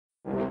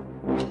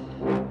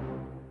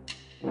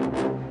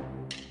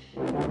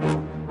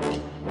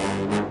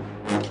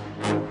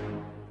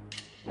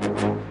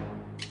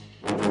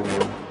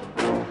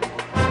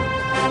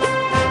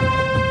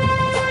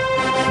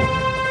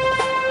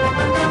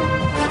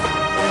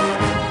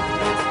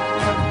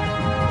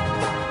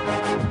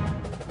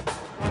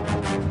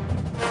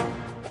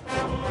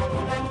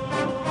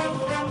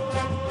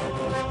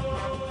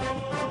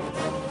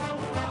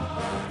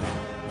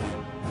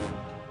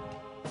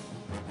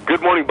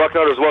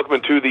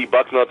welcome to the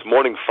Bucknuts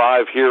Morning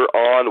 5 here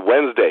on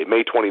Wednesday,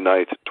 May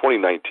 29th,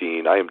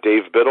 2019. I am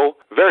Dave Biddle,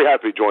 very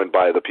happy to be joined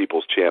by the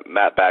People's Champ,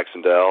 Matt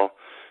Baxendell.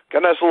 Got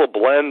a nice little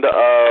blend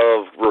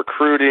of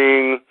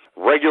recruiting,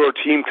 regular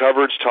team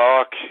coverage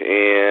talk,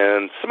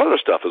 and some other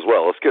stuff as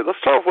well. Let's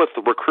start with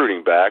the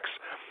recruiting backs.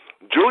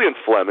 Julian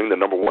Fleming, the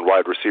number 1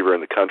 wide receiver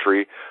in the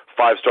country,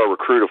 5-star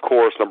recruit, of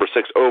course, number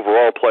 6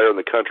 overall player in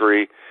the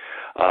country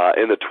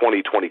in the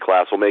 2020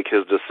 class, will make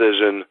his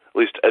decision, at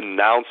least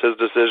announce his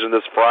decision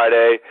this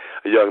Friday,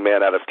 a young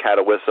man out of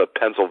Catawissa,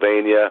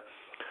 Pennsylvania.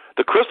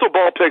 The crystal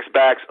ball picks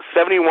backs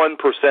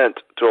 71%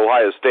 to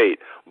Ohio State,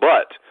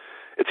 but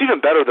it's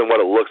even better than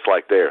what it looks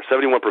like there.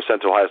 71%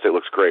 to Ohio State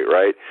looks great,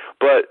 right?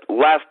 But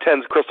last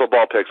 10 crystal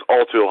ball picks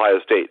all to Ohio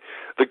State.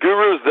 The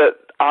gurus that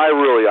I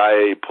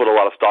put a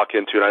lot of stock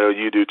into, and I know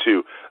you do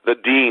too, the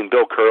Dean,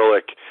 Bill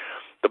Kurlick,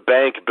 the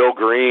Bank, Bill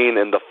Green,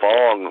 and the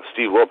Fong,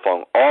 Steve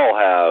Wiltfong, all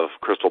have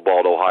crystal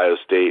ball to Ohio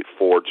State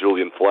for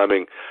Julian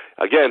Fleming.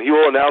 Again, he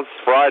will announce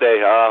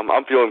Friday.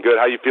 I'm feeling good.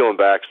 How you feeling,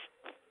 Bax?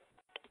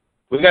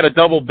 We got a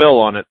double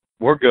bill on it.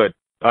 We're good.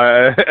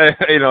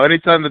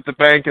 Anytime that the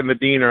Bank and the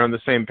Dean are on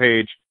the same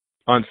page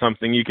on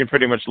something, you can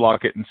pretty much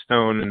lock it in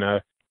stone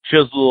and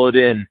chisel it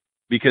in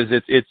because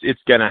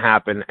it's going to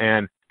happen.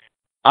 And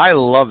I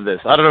love this.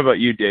 I don't know about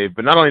you, Dave,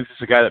 but not only is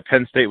this a guy that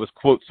Penn State was,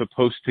 quote,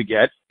 supposed to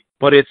get,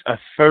 but it's a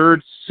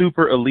third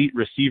super elite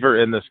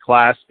receiver in this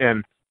class.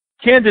 And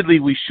candidly,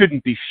 we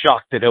shouldn't be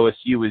shocked that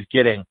OSU is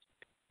getting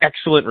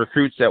excellent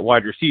recruits at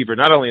wide receiver.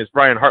 Not only is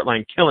Brian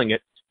Hartline killing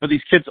it, but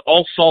these kids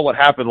all saw what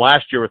happened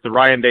last year with the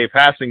Ryan Day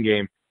passing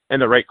game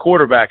and the right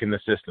quarterback in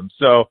the system.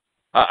 So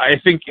I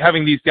think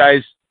having these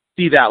guys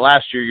see that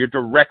last year, you're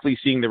directly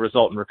seeing the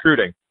result in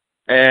recruiting.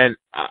 And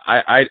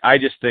I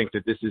just think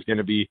that this is going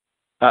to be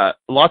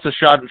lots of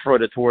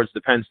schadenfreude towards the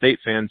Penn State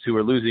fans who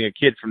are losing a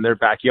kid from their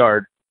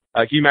backyard.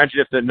 Can you imagine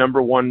if the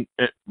number 1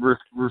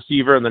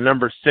 receiver and the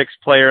number 6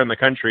 player in the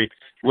country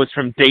was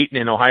from Dayton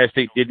and Ohio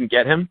State didn't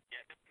get him?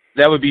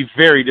 That would be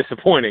very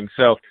disappointing.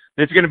 So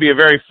it's going to be a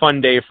very fun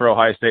day for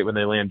Ohio State when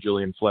they land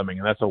Julian Fleming,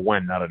 and that's a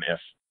when, not an if.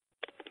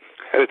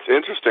 And it's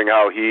interesting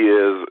how he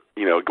is,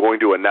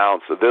 going to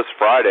announce this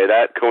Friday.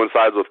 That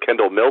coincides with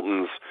Kendall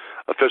Milton's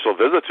official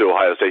visit to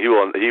Ohio State.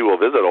 He will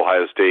visit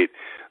Ohio State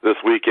this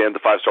weekend, the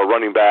 5-star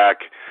running back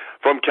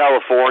from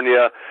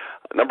California.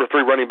 Number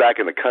 3 running back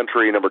in the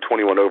country, number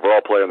 21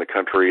 overall player in the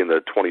country in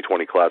the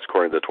 2020 class,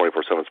 according to the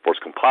 24/7 Sports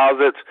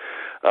Composite.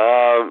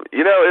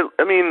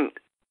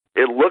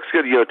 It looks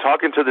good.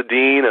 Talking to the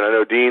Dean, and I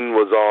know Dean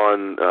was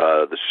on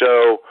the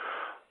show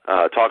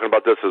talking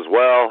about this as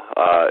well.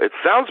 It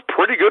sounds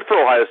pretty good for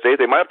Ohio State.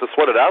 They might have to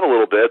sweat it out a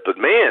little bit, but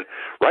man,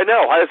 right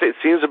now Ohio State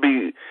seems to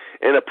be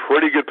in a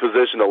pretty good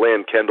position to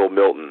land Kendall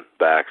Milton,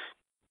 Bax.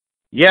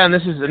 Yeah, and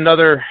this is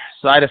another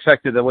side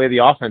effect of the way the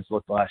offense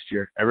looked last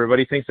year.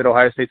 Everybody thinks that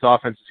Ohio State's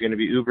offense is going to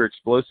be uber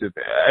explosive.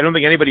 I don't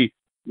think anybody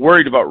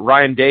worried about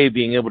Ryan Day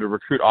being able to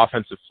recruit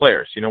offensive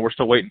players. We're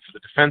still waiting for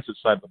the defensive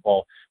side of the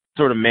ball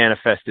to sort of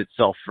manifest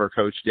itself for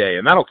Coach Day,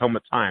 and that'll come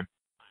with time.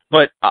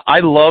 But I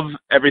love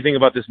everything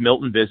about this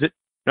Milton visit.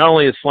 Not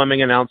only is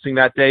Fleming announcing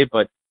that day,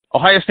 but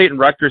Ohio State and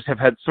Rutgers have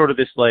had sort of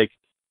this like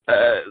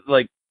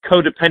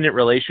codependent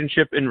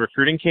relationship in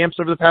recruiting camps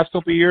over the past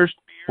couple of years,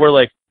 where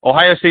like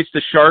Ohio State's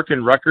the shark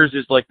and Rutgers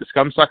is like the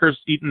scum suckers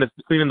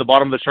cleaning the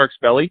bottom of the shark's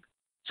belly.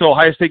 So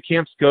Ohio State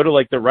camps go to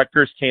like the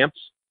Rutgers camps,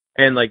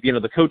 and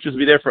the coaches will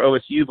be there for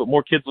OSU, but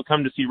more kids will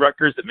come to see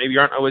Rutgers that maybe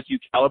aren't OSU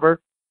caliber.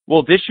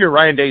 Well, this year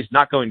Ryan Day's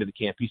not going to the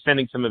camp. He's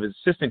sending some of his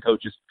assistant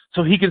coaches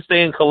so he can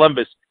stay in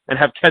Columbus and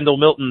have Kendall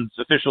Milton's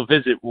official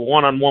visit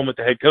one-on-one with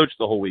the head coach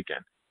the whole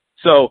weekend.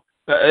 So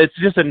it's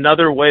just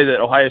another way that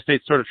Ohio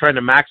State's sort of trying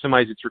to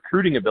maximize its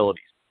recruiting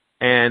abilities.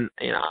 And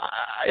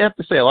I have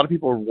to say, a lot of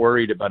people are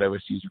worried about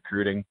OSU's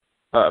recruiting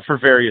for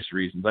various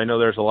reasons. I know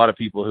there's a lot of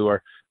people who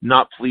are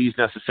not pleased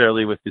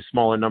necessarily with the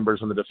smaller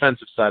numbers on the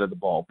defensive side of the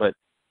ball, but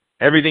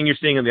everything you're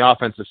seeing on the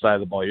offensive side of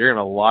the ball, you're going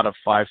to have a lot of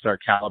 5-star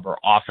caliber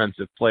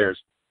offensive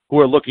players who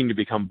are looking to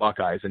become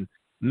Buckeyes. And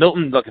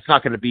Milton, look, it's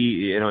not going to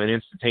be an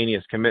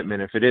instantaneous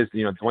commitment. If it is,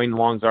 Dwayne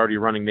Long's already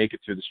running naked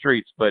through the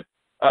streets, but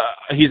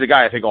he's a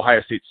guy I think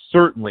Ohio State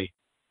certainly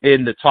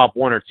in the top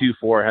 1 or 2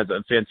 for, has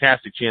a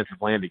fantastic chance of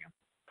landing him.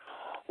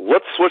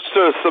 Let's switch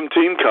to some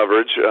team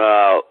coverage.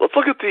 Let's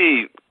look at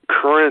the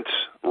current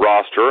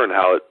roster and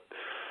how it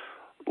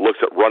looks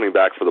at running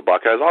back for the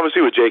Buckeyes.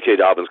 Obviously, with J.K.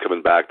 Dobbins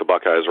coming back, the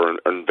Buckeyes are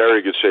in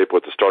very good shape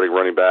with the starting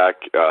running back.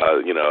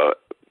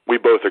 We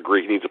both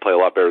agree he needs to play a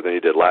lot better than he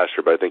did last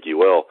year, but I think he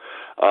will.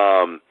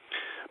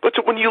 But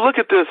when you look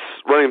at this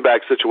running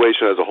back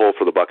situation as a whole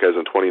for the Buckeyes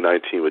in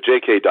 2019 with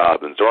J.K.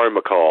 Dobbins, Darian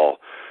McCall,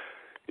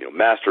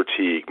 Master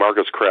Teague,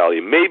 Marcus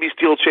Crowley, maybe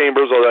Steel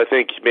Chambers, although I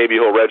think maybe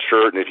he'll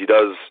redshirt, and if he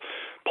does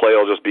play,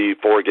 it'll just be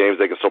 4 games.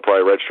 They can still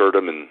probably redshirt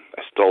him, and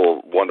I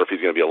still wonder if he's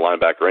going to be a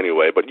linebacker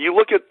anyway. But you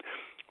look at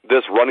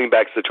this running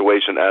back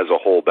situation as a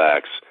whole,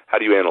 Backs. How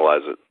do you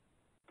analyze it?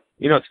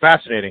 It's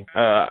fascinating.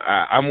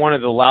 I'm one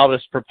of the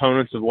loudest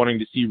proponents of wanting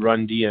to see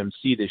Run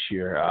DMC this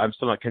year. I'm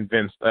still not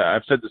convinced.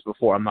 I've said this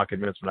before. I'm not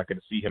convinced we're not going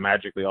to see him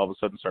magically all of a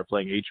sudden start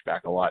playing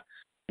H-back a lot.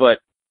 But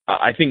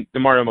I think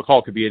DeMario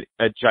McCall could be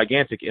a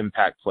gigantic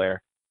impact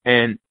player.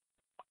 And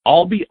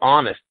I'll be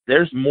honest,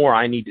 there's more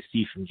I need to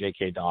see from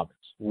J.K. Dobbins.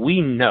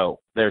 We know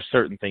there's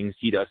certain things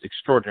he does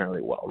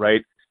extraordinarily well,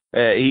 right?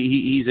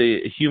 He's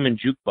a human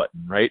juke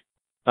button, right?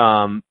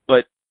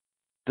 But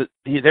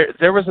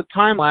there was a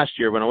time last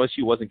year when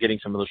OSU wasn't getting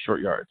some of those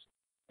short yards.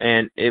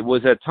 And it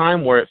was a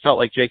time where it felt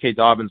like J.K.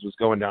 Dobbins was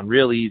going down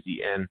real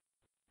easy. And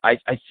I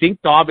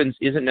think Dobbins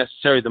isn't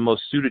necessarily the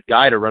most suited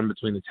guy to run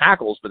between the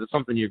tackles, but it's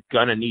something you're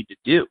going to need to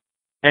do.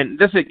 And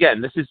this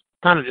is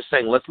kind of just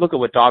saying, let's look at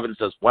what Dobbins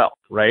does well,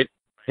 right?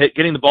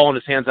 Getting the ball in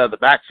his hands out of the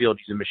backfield,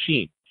 he's a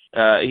machine.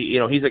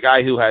 He's a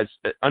guy who has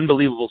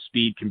unbelievable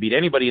speed, can beat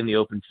anybody in the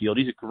open field.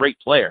 He's a great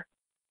player.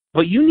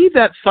 But you need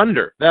that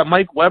thunder, that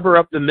Mike Weber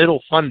up the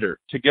middle thunder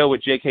to go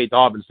with J.K.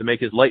 Dobbins to make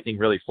his lightning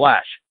really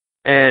flash.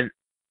 And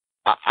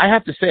I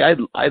have to say,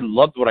 I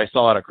loved what I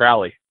saw out of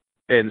Crowley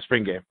in the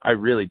spring game. I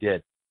really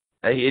did.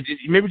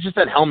 Maybe just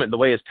that helmet and the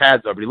way his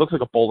pads are, but he looks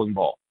like a bowling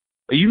ball.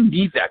 But you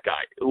need that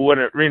guy.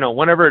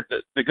 Whenever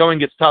the going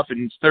gets tough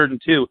and it's 3rd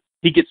and 2,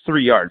 he gets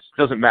 3 yards.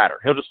 Doesn't matter.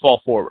 He'll just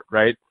fall forward,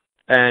 right?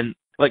 And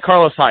like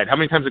Carlos Hyde, how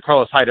many times did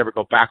Carlos Hyde ever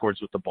go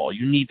backwards with the ball?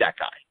 You need that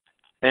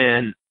guy.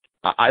 And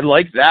I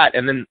like that.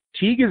 And then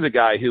Teague is a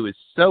guy who is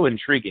so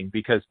intriguing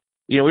because,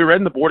 we read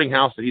in the boarding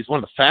house that he's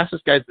one of the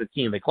fastest guys in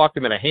the team. They clocked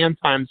him at a hand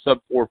time sub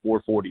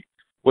 4.40,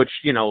 which,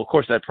 of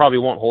course, that probably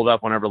won't hold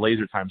up whenever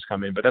laser times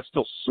come in, but that's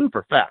still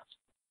super fast.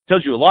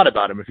 Tells you a lot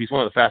about him if he's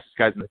one of the fastest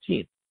guys in the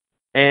team.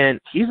 And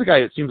he's a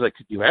guy that seems like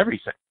could do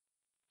everything.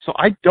 So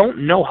I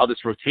don't know how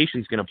this rotation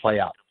is going to play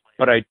out,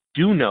 but I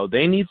do know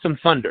they need some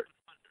thunder.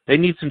 They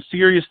need some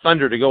serious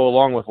thunder to go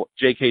along with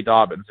J.K.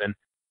 Dobbins, and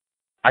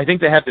I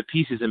think they have the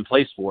pieces in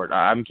place for it.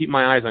 I'm keeping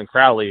my eyes on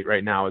Crowley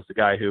right now as the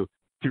guy who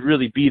could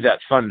really be that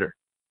thunder.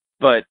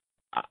 But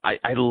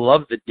I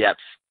love the depth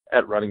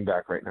at running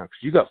back right now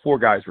because you got 4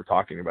 guys we're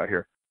talking about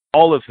here,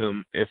 all of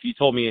whom, if you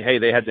told me, hey,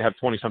 they had to have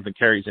 20-something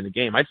carries in a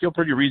game, I'd feel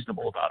pretty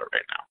reasonable about it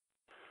right now.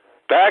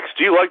 Bax,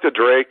 do you like the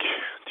Drake?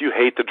 Do you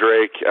hate the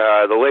Drake?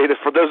 The latest,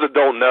 for those that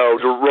don't know,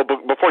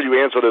 before you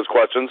answer those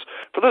questions,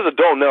 for those that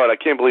don't know, and I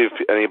can't believe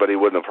anybody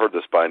wouldn't have heard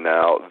this by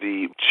now,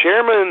 the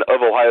chairman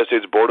of Ohio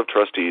State's Board of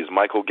Trustees,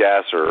 Michael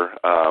Gasser,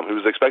 who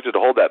was expected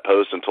to hold that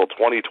post until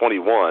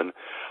 2021,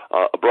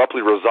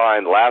 abruptly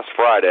resigned last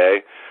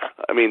Friday.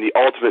 I mean, the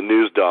ultimate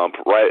news dump,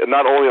 right?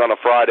 Not only on a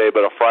Friday,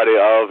 but a Friday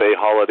of a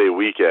holiday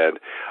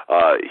weekend.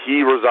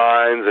 He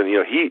resigns, and,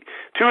 he,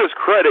 to his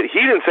credit,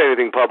 he didn't say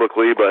anything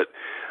publicly, but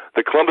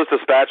the Columbus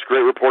Dispatch,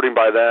 great reporting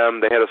by them.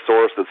 They had a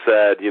source that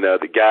said,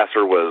 that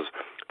Gasser was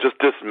just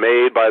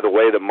dismayed by the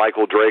way that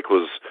Michael Drake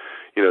was,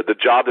 the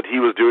job that he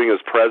was doing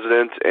as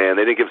president, and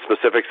they didn't give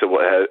specifics of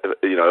what,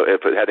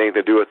 if it had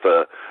anything to do with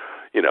the,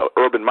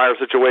 Urban Meyer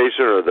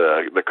situation or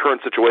the current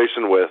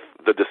situation with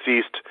the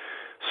deceased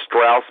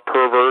Strauss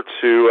pervert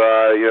who,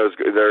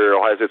 their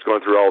Ohio State's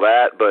going through all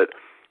that. But,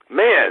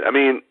 man, I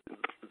mean,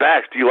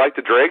 Bax, do you like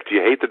the Drake? Do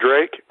you hate the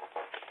Drake?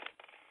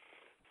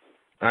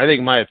 I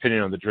think my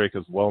opinion on the Drake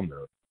is well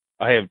known.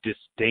 I have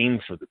disdain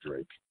for the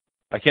Drake.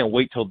 I can't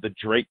wait till the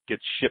Drake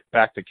gets shipped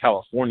back to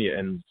California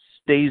and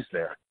stays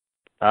there.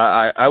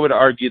 I would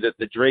argue that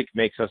the Drake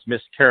makes us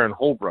miss Karen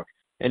Holbrook.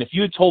 And if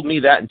you had told me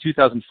that in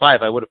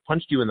 2005, I would have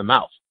punched you in the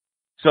mouth.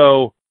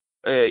 So,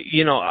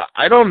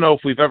 I don't know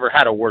if we've ever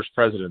had a worse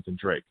president than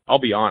Drake. I'll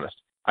be honest.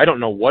 I don't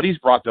know what he's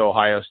brought to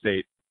Ohio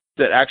State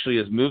that actually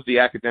has moved the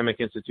academic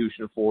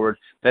institution forward,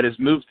 that has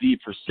moved the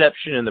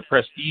perception and the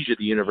prestige of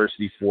the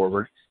university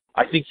forward.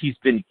 I think he's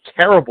been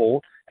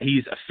terrible.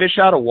 He's a fish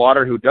out of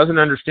water who doesn't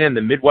understand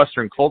the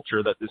Midwestern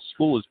culture that this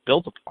school is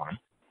built upon.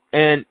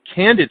 And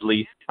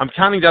candidly, I'm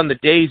counting down the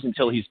days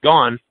until he's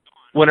gone,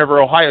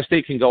 whenever Ohio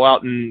State can go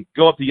out and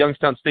go up to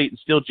Youngstown State and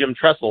steal Jim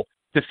Tressel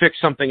to fix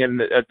something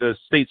at the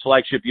state's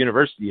flagship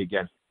university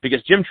again.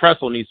 Because Jim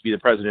Tressel needs to be the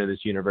president of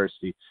this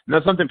university. And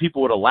that's something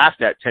people would have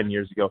laughed at 10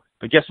 years ago.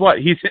 But guess what?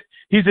 He's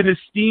an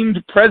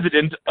esteemed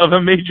president of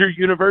a major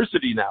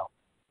university now.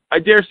 I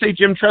dare say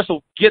Jim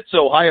Tressel gets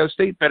Ohio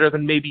State better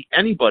than maybe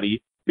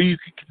anybody who you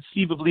could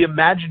conceivably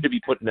imagine to be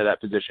put into that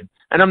position.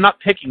 And I'm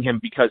not picking him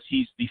because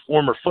he's the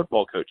former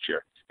football coach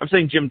here. I'm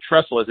saying Jim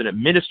Tressel as an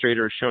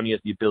administrator has shown he has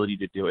the ability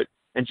to do it.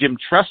 And Jim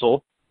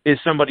Tressel is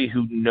somebody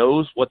who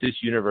knows what this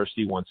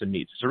university wants and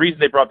needs. There's a reason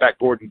they brought back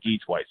Gordon Gee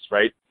twice,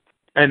 right?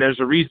 And there's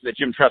a reason that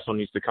Jim Tressel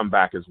needs to come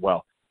back as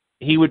well.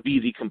 He would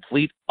be the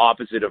complete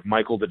opposite of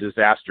Michael the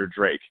Disaster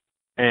Drake.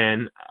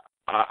 And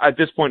at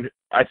this point,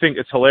 I think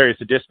it's hilarious.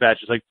 The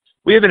Dispatch is like,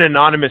 we have an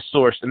anonymous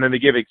source, and then they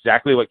give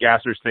exactly what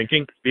Gasser's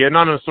thinking. The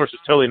anonymous source is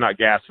totally not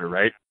Gasser,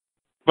 right?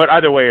 But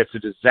either way, it's a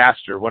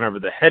disaster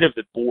whenever the head of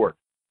the board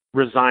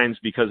resigns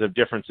because of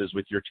differences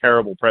with your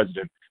terrible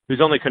president,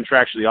 who's only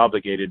contractually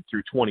obligated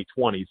through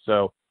 2020.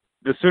 So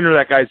the sooner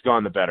that guy's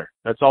gone, the better.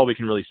 That's all we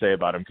can really say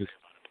about him, because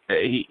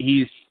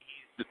he's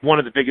one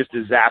of the biggest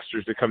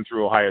disasters to come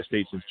through Ohio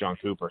State since John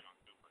Cooper.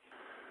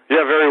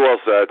 Yeah, very well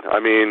said.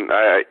 I mean,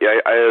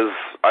 as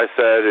I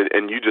said,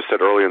 and you just said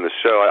earlier in the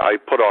show, I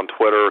put on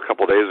Twitter a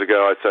couple of days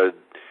ago, I said,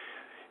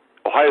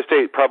 Ohio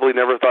State probably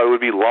never thought it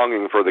would be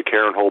longing for the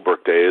Karen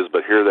Holbrook days,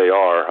 but here they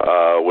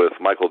are with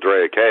Michael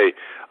Drake. Hey,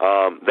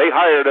 they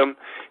hired him.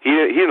 He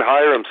didn't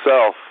hire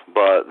himself,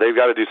 but they've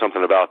got to do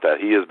something about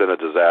that. He has been a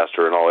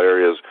disaster in all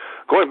areas.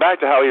 Going back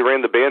to how he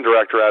ran the band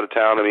director out of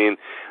town, I mean,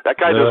 that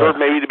guy deserved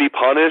maybe to be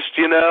punished,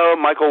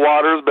 Michael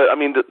Waters, but, I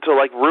mean, to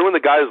like, ruin the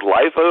guy's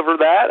life over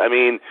that, I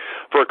mean,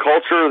 for a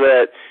culture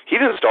that he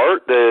didn't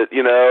start, that,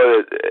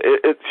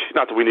 it's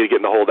not that we need to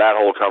get into that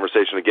whole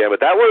conversation again, but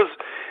that was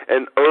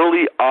an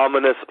early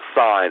ominous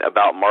sign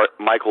about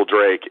Michael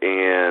Drake,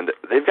 and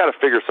they've got to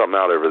figure something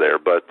out over there,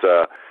 but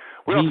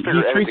we don't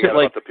figure anything out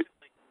about the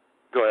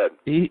Go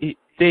ahead.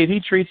 Dave, he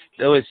treats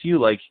OSU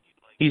like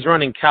he's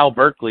running Cal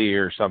Berkeley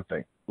or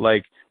something.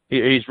 Like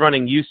he's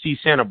running UC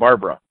Santa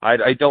Barbara.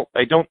 I don't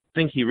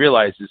think he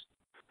realizes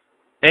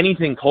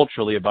anything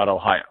culturally about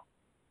Ohio.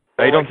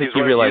 I don't think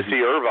he realizes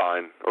UC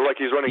Irvine, or like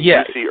he's running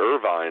UC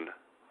Irvine.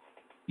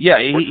 Yeah,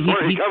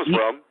 where he comes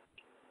from.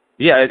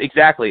 Yeah,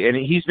 exactly, and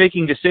he's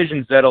making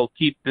decisions that'll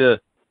keep the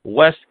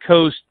West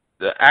Coast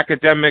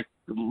academic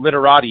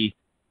literati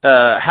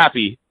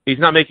happy. He's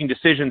not making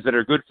decisions that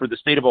are good for the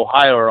state of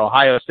Ohio or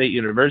Ohio State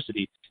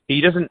University. He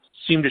doesn't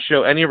seem to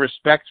show any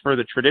respect for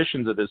the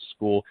traditions of this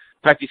school.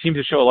 In fact, he seems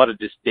to show a lot of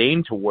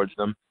disdain towards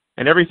them,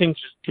 and everything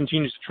just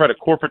continues to try to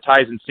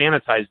corporatize and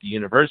sanitize the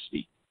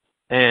university.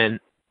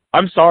 And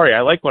I'm sorry, I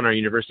like when our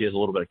university has a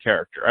little bit of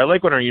character. I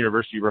like when our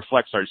university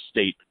reflects our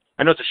state.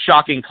 I know it's a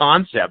shocking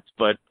concept,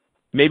 but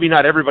maybe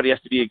not everybody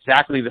has to be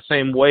exactly the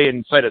same way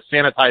inside a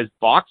sanitized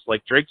box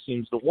like Drake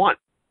seems to want.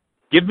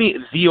 Give me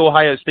the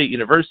Ohio State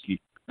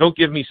University. Don't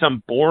give me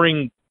some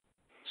boring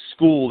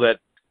school that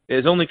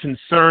is only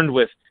concerned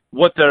with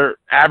what their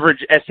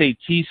average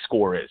SAT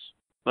score is.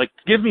 Like,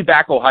 give me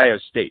back Ohio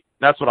State.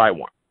 That's what I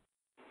want.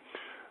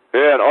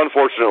 Yeah, and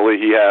unfortunately,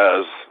 he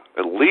has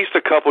at least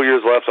a couple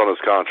years left on his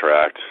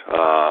contract.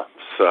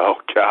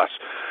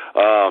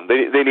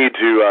 They need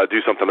to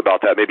do something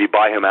about that. Maybe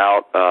buy him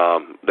out.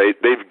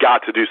 They've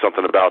got to do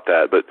something about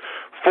that. But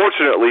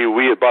fortunately,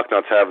 we at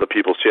Bucknuts have the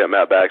People's Champ,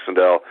 Matt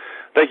Baxendell.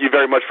 Thank you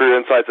very much for your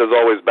insights, as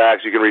always,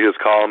 Bax. You can read his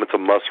column. It's a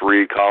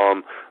must-read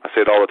column. I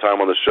say it all the time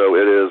on the show.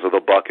 It is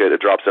The Bucket.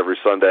 It drops every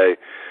Sunday.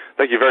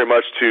 Thank you very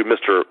much to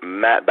Mr.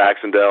 Matt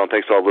Baxendell, and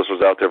thanks to all the listeners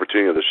out there for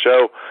tuning in to the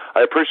show.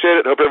 I appreciate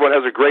it. Hope everyone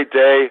has a great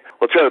day.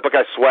 Let's hear the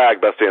Buckeye swag,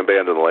 best damn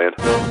band in the land.